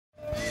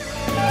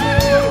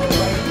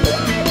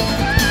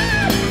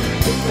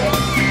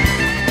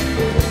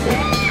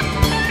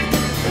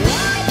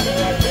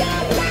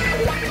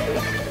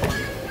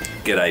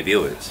my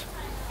viewers.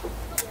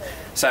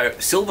 So,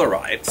 Silver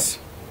writes,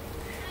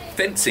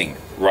 fencing,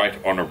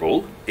 right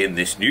honourable, in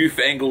this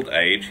newfangled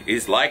age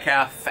is like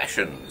our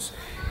fashions.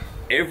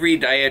 Every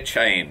day a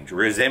change,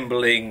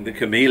 resembling the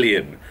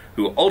chameleon,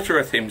 who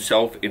altereth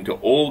himself into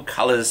all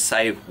colours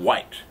save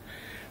white.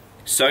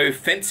 So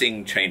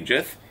fencing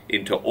changeth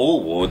into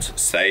all wards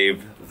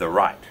save the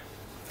right.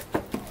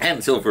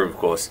 And Silver, of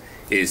course,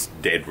 is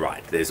dead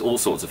right. There's all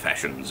sorts of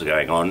fashions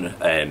going on,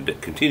 and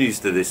continues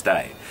to this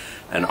day.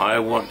 And I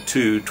want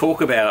to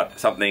talk about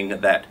something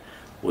that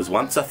was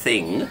once a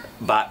thing,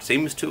 but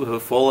seems to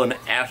have fallen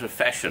out of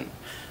fashion.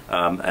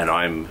 And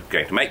I'm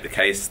going to make the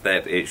case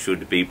that it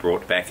should be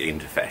brought back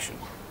into fashion.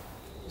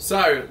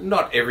 So,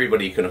 not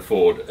everybody can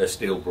afford a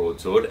steel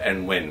broadsword,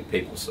 and when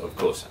people, of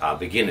course, are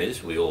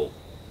beginners, we all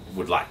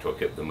would like to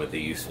equip them with a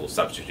useful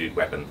substitute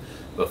weapon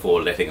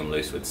before letting them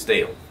loose with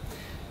steel.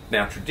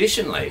 Now,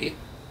 traditionally,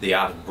 the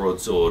art of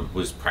broadsword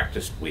was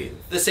practiced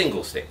with the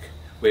single stick,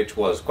 which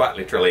was quite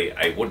literally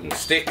a wooden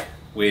stick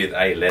with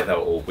a leather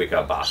or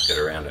wicker basket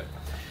around it.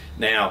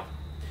 Now,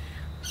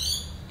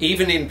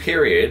 even in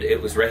period,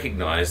 it was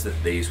recognised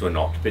that these were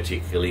not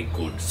particularly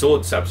good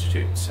sword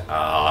substitutes.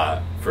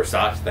 For a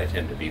start, they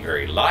tend to be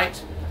very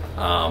light,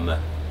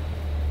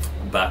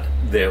 but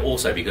they're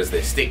also, because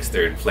they're sticks,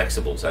 they're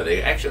inflexible, so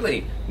they're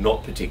actually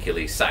not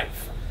particularly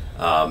safe.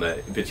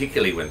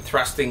 Particularly when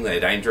thrusting,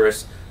 they're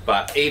dangerous,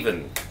 but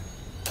even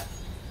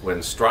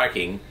when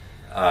striking,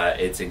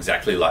 it's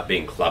exactly like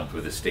being clubbed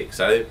with a stick.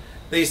 So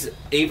these,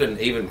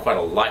 even quite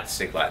a light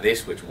stick like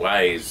this, which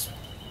weighs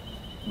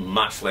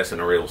much less than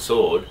a real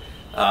sword,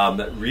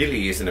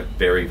 really isn't a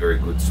very, very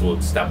good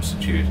sword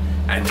substitute,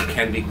 and it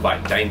can be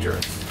quite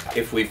dangerous.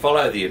 If we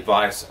follow the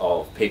advice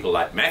of people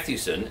like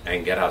Mathewson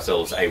and get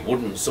ourselves a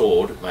wooden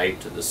sword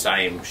made to the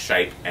same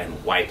shape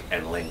and weight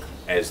and length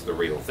as the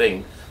real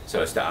thing,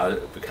 so as to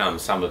overcome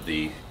some of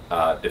the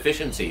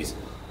deficiencies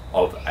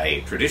of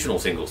a traditional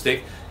single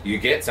stick, you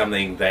get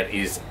something that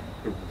is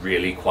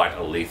really quite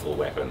a lethal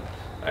weapon.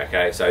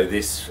 Okay, so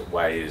this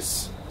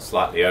weighs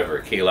slightly over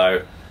a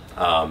kilo.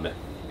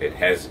 It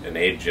has an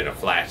edge and a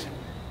flat,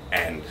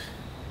 and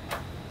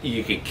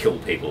you can kill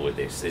people with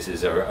this. This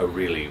is a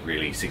really,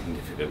 really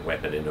significant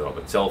weapon in and of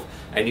itself,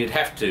 and you'd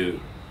have to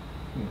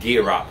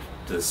gear up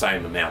to the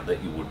same amount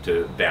that you would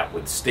to bout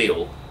with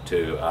steel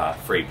to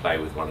free play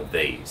with one of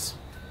these.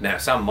 Now,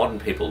 some modern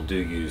people do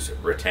use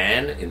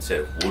rattan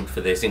instead of wood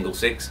for their single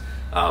sticks,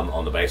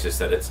 on the basis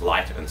that it's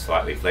light and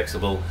slightly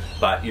flexible,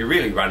 but you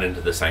really run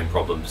into the same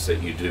problems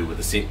that you do with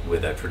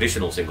a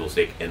traditional single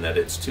stick, in that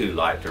it's too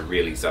light to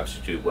really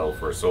substitute well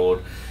for a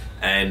sword.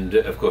 And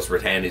of course,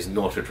 rattan is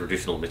not a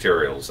traditional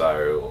material,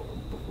 so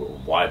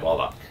why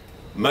bother?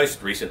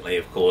 Most recently,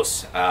 of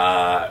course,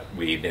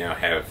 we now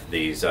have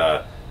these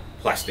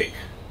plastic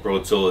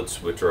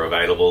broadswords which are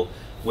available,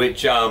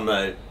 which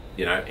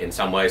you know, in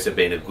some ways have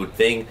been a good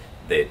thing.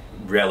 They're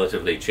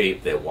relatively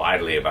cheap, they're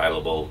widely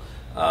available,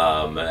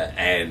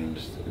 and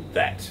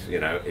that, you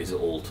know, is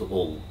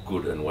all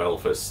good and well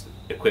for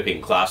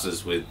equipping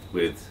classes with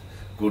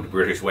good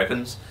British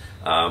weapons.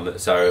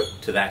 So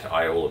to that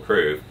I all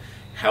approve.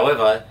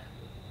 However,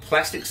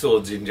 plastic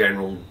swords in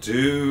general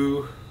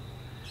do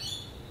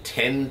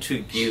tend to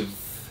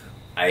give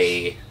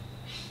a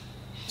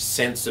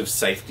sense of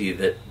safety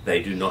that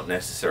they do not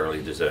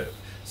necessarily deserve.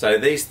 So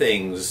these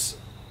things,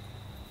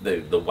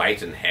 the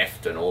weight and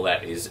heft and all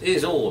that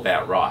is all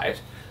about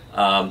right,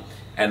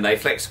 and they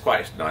flex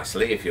quite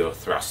nicely if you're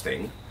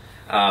thrusting,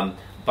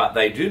 but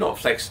they do not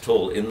flex at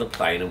all in the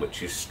plane in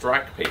which you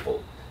strike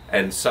people.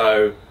 And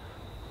so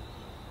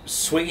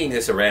swinging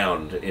this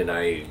around in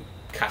a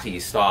cutty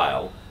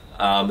style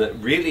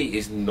really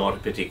is not a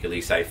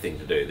particularly safe thing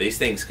to do. These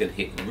things can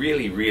hit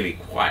really, really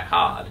quite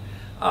hard,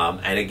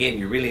 and again,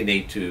 you really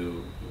need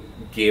to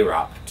gear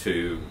up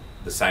to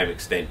the same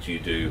extent you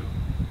do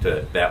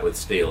to bout with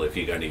steel if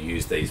you're going to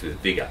use these with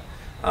vigour.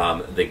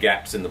 The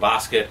gaps in the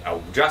basket are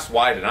just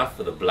wide enough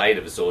for the blade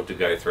of a sword to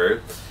go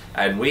through,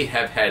 and we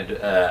have had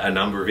a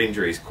number of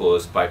injuries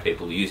caused by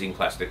people using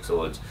plastic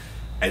swords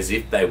as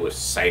if they were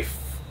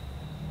safe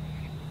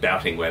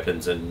bouting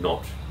weapons and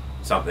not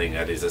something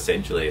that is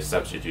essentially a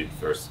substitute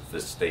for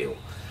steel.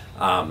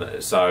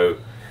 So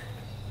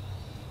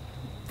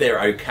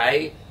they're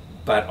okay,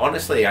 but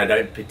honestly I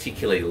don't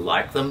particularly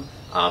like them.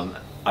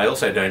 I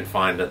also don't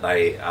find that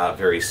they are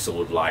very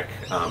sword-like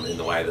in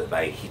the way that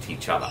they hit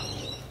each other.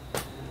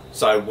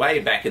 So way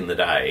back in the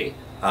day,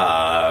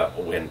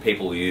 when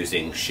people were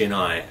using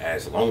Shinai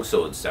as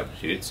longsword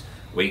substitutes,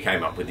 we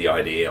came up with the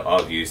idea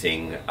of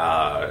using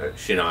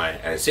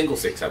Shinai as single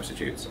stick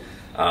substitutes,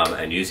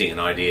 and using an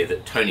idea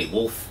that Tony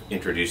Wolfe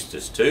introduced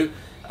us to.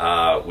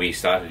 We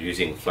started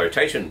using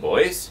flotation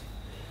buoys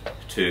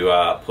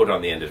to put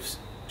on the end of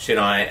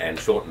Shinai and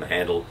shorten the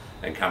handle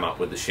and come up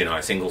with the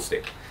Shinai single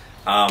stick.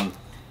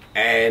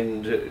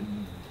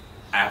 And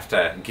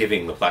after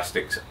giving the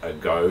plastics a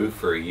go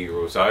for a year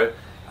or so,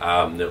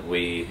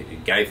 we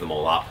gave them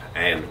all up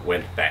and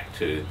went back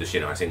to the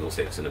Shinai single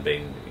sticks and have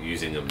been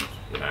using them,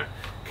 you know,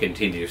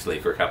 continuously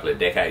for a couple of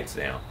decades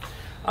now.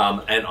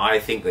 And I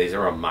think these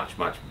are a much,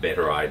 much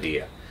better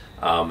idea.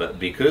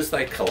 because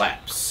they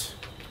collapse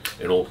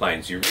in all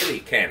planes, you really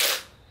can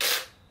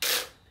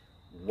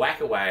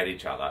whack away at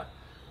each other,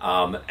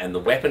 and the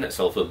weapon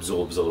itself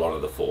absorbs a lot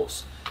of the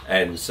force.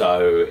 And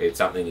so it's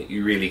something that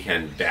you really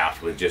can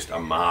bout with just a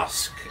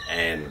mask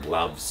and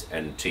gloves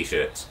and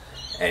t-shirts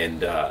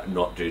and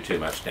not do too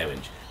much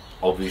damage.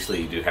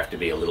 Obviously you do have to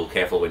be a little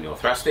careful when you're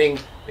thrusting,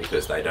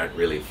 because they don't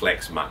really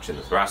flex much in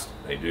the thrust.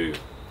 They do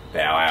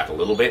bow out a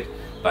little bit,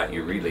 but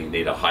you really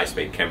need a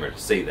high-speed camera to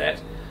see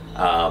that.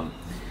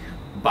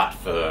 But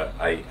for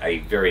a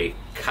very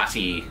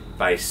cutty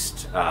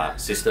based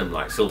system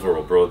like silver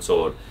or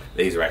broadsword,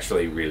 these are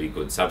actually really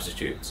good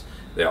substitutes.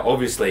 They're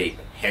obviously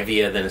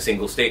heavier than a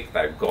single stick.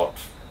 They've got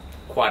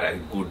quite a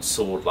good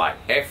sword-like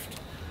heft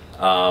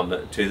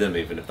to them,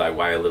 even if they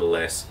weigh a little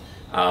less.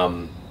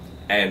 And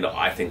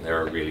I think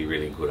they're a really,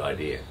 really good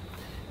idea.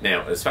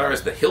 Now, as far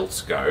as the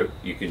hilts go,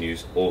 you can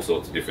use all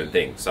sorts of different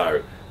things.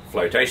 So,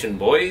 flotation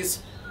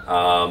buoys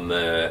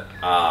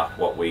are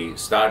what we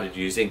started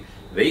using.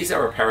 These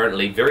are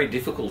apparently very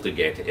difficult to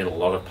get in a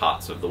lot of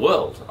parts of the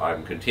world.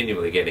 I'm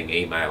continually getting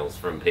emails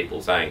from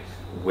people saying,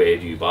 where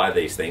do you buy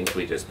these things?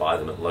 We just buy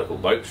them at the local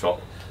boat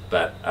shop.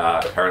 But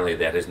apparently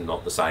that is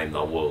not the same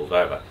the world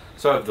over.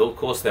 So of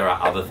course there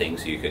are other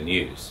things you can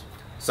use.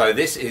 So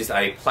this is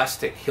a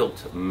plastic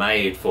hilt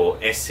made for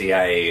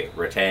SCA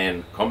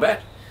rattan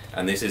combat,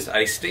 and this is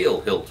a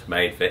steel hilt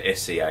made for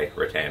SCA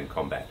rattan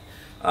combat.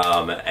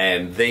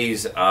 And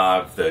these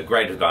are the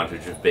great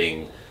advantage of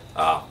being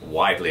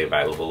widely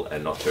available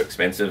and not too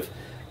expensive,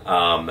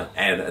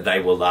 and they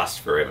will last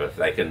forever. If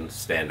they can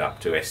stand up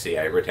to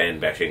SCA rattan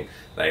bashing,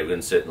 they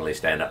can certainly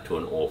stand up to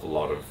an awful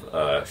lot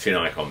of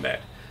Shinai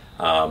combat,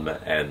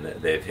 and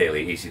they're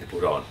fairly easy to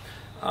put on.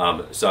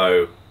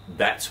 So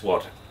that's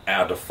what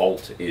our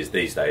default is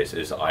these days,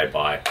 is I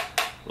buy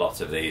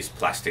lots of these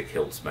plastic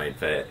hilts made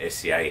for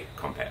SCA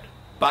combat.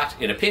 But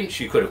in a pinch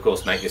you could of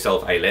course make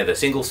yourself a leather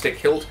single stick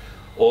hilt,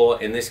 or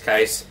in this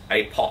case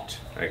a pot.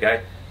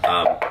 Okay,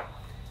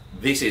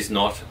 this is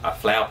not a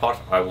flower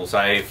pot. I will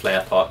say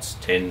flower pots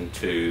tend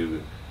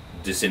to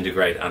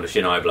disintegrate under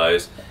Shinai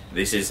blows.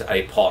 This is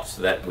a pot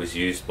that was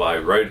used by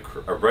a road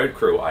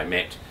crew I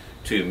met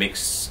to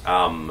mix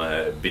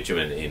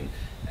bitumen in,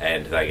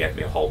 and they gave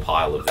me a whole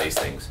pile of these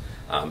things,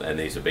 and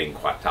these have been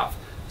quite tough.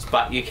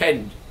 But you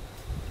can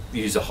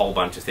use a whole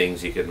bunch of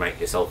things. You can make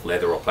yourself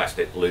leather or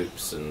plastic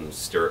loops and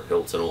stirrup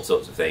hilts and all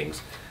sorts of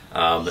things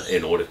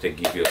in order to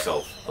give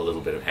yourself a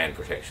little bit of hand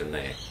protection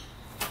there.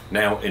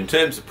 Now, in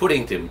terms of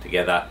putting them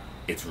together,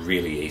 it's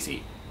really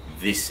easy.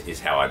 This is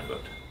how I do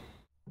it.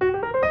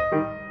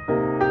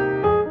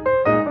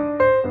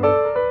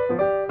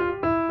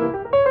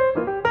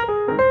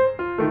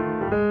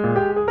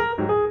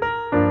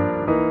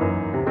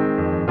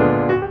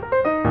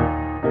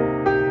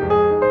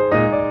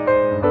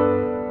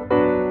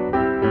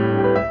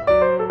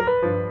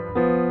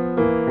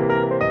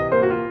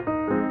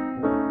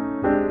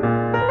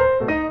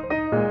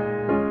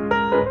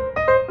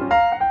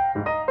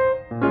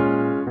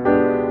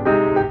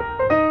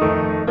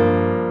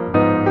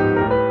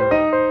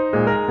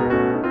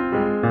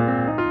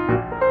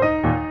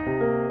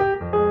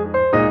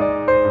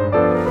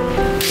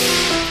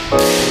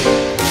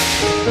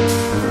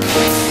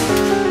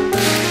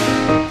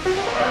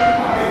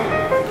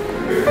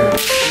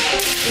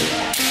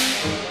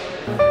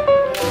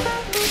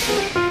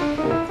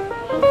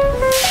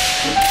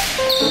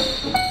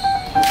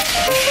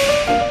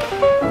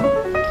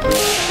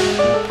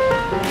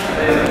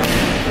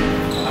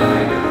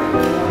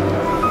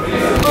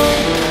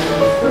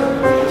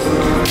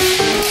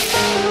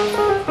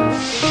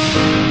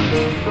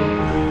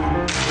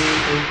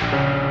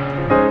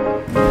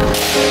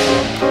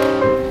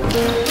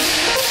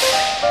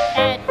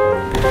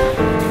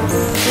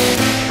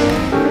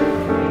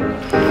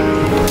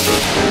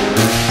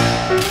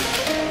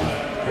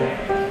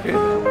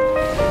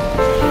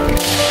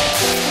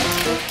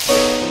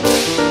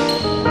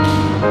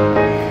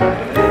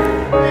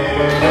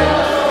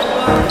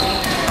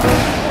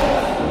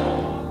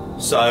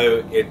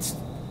 So it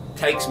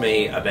takes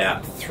me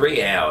about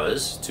 3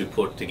 hours to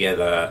put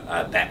together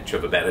a batch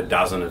of about a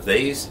dozen of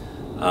these,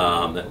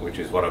 which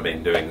is what I've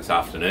been doing this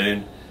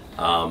afternoon.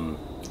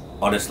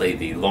 Honestly,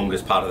 the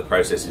longest part of the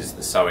process is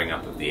the sewing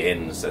up of the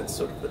ends. That's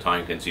sort of the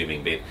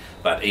time-consuming bit,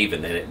 but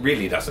even then it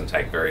really doesn't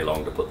take very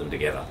long to put them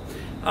together.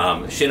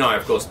 Shinai,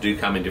 of course, do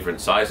come in different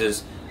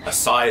sizes. A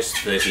size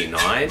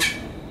 39,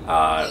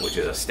 which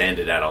is a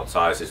standard adult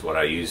size, is what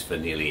I use for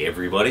nearly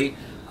everybody,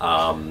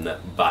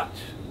 but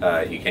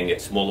you can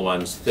get smaller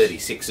ones,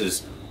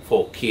 36s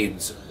for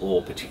kids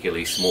or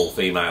particularly small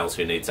females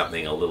who need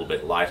something a little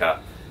bit lighter.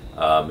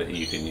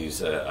 You can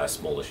use a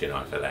smaller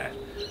Shinai for that.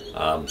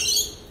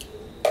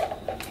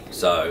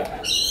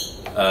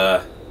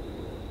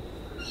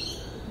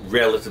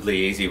 Relatively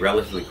easy,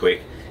 relatively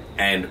quick,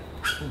 and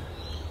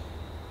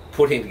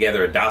putting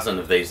together a dozen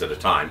of these at a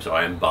time, so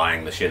I am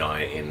buying the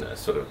Shinai in a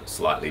sort of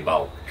slightly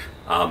bulk.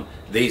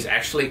 These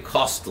actually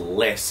cost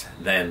less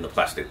than the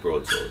plastic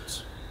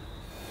broadswords.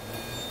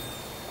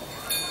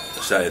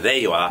 So there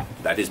you are.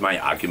 That is my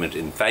argument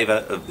in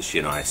favour of the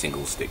Shinai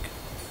single stick.